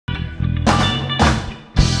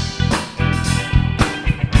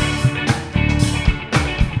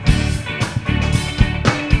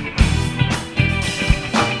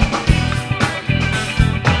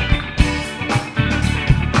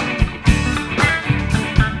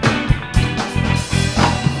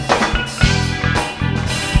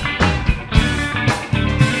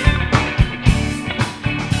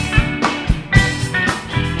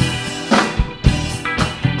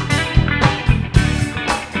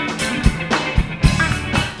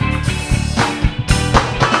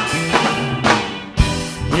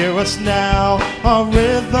us now, our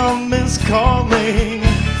rhythm is calling,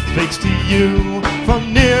 speaks to you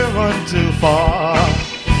from near unto far.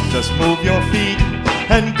 Just move your feet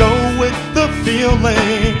and go with the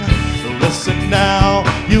feeling. Listen now,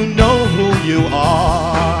 you know who you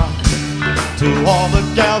are. To all the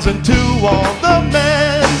gals and to all the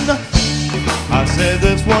men, I said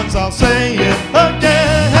this once, I'll say it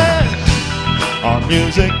again. Our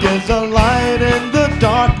music is a light in the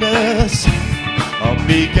darkness, a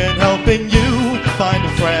beacon helping you find a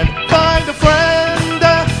friend. Find a friend.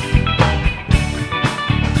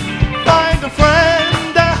 Find a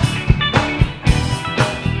friend.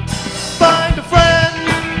 Find a friend.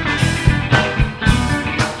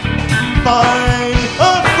 Find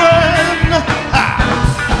a friend. Ha!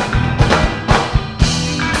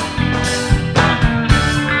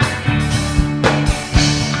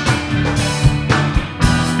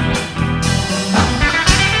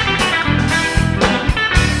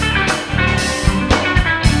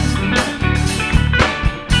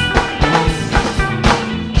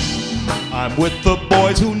 I'm with the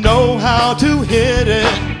boys who know how to hit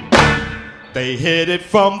it. They hit it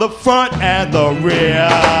from the front and the rear.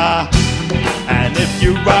 And if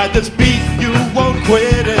you ride this beat, you won't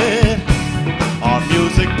quit it. Our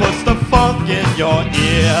music puts the funk in your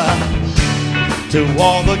ear. To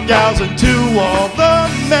all the gals and to all the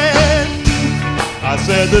men, I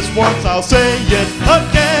said this once, I'll say it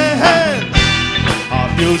again. Our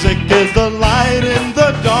music is the light in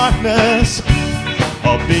the darkness,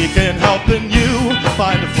 a beacon helping you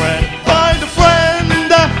find a friend. Find a friend.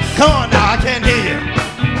 Come on now, I can't hear you.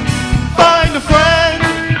 Find a friend.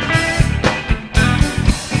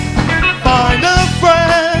 Find a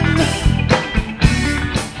friend.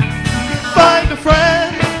 Find a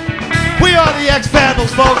friend. We are the Ex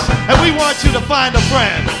Vandals, folks, and we want you to find a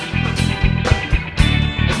friend.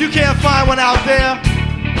 If you can't find one out there,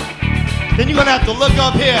 then you're gonna have to look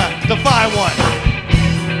up here to find one.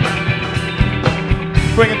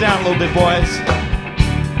 Bring it down a little bit, boys.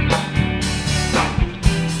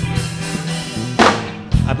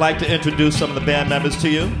 I'd like to introduce some of the band members to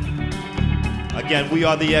you. Again, we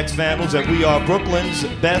are the Ex Vandals, and we are Brooklyn's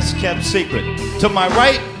best kept secret. To my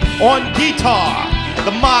right, on guitar,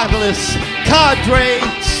 the marvelous Khadri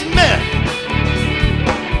Smith.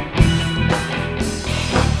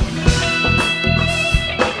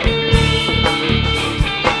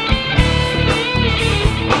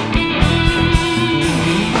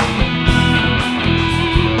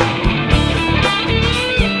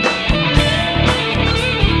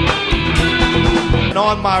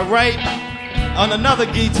 On my right, on another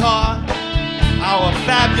guitar, our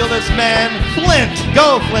fabulous man, Flint.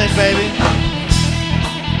 Go, Flint, baby.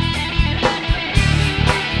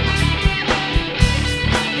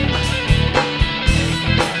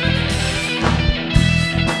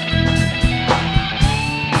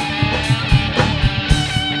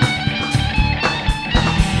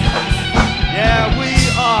 Yeah, we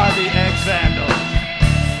are the Ex Vandals.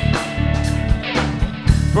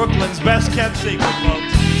 Brooklyn's best kept secret, folks.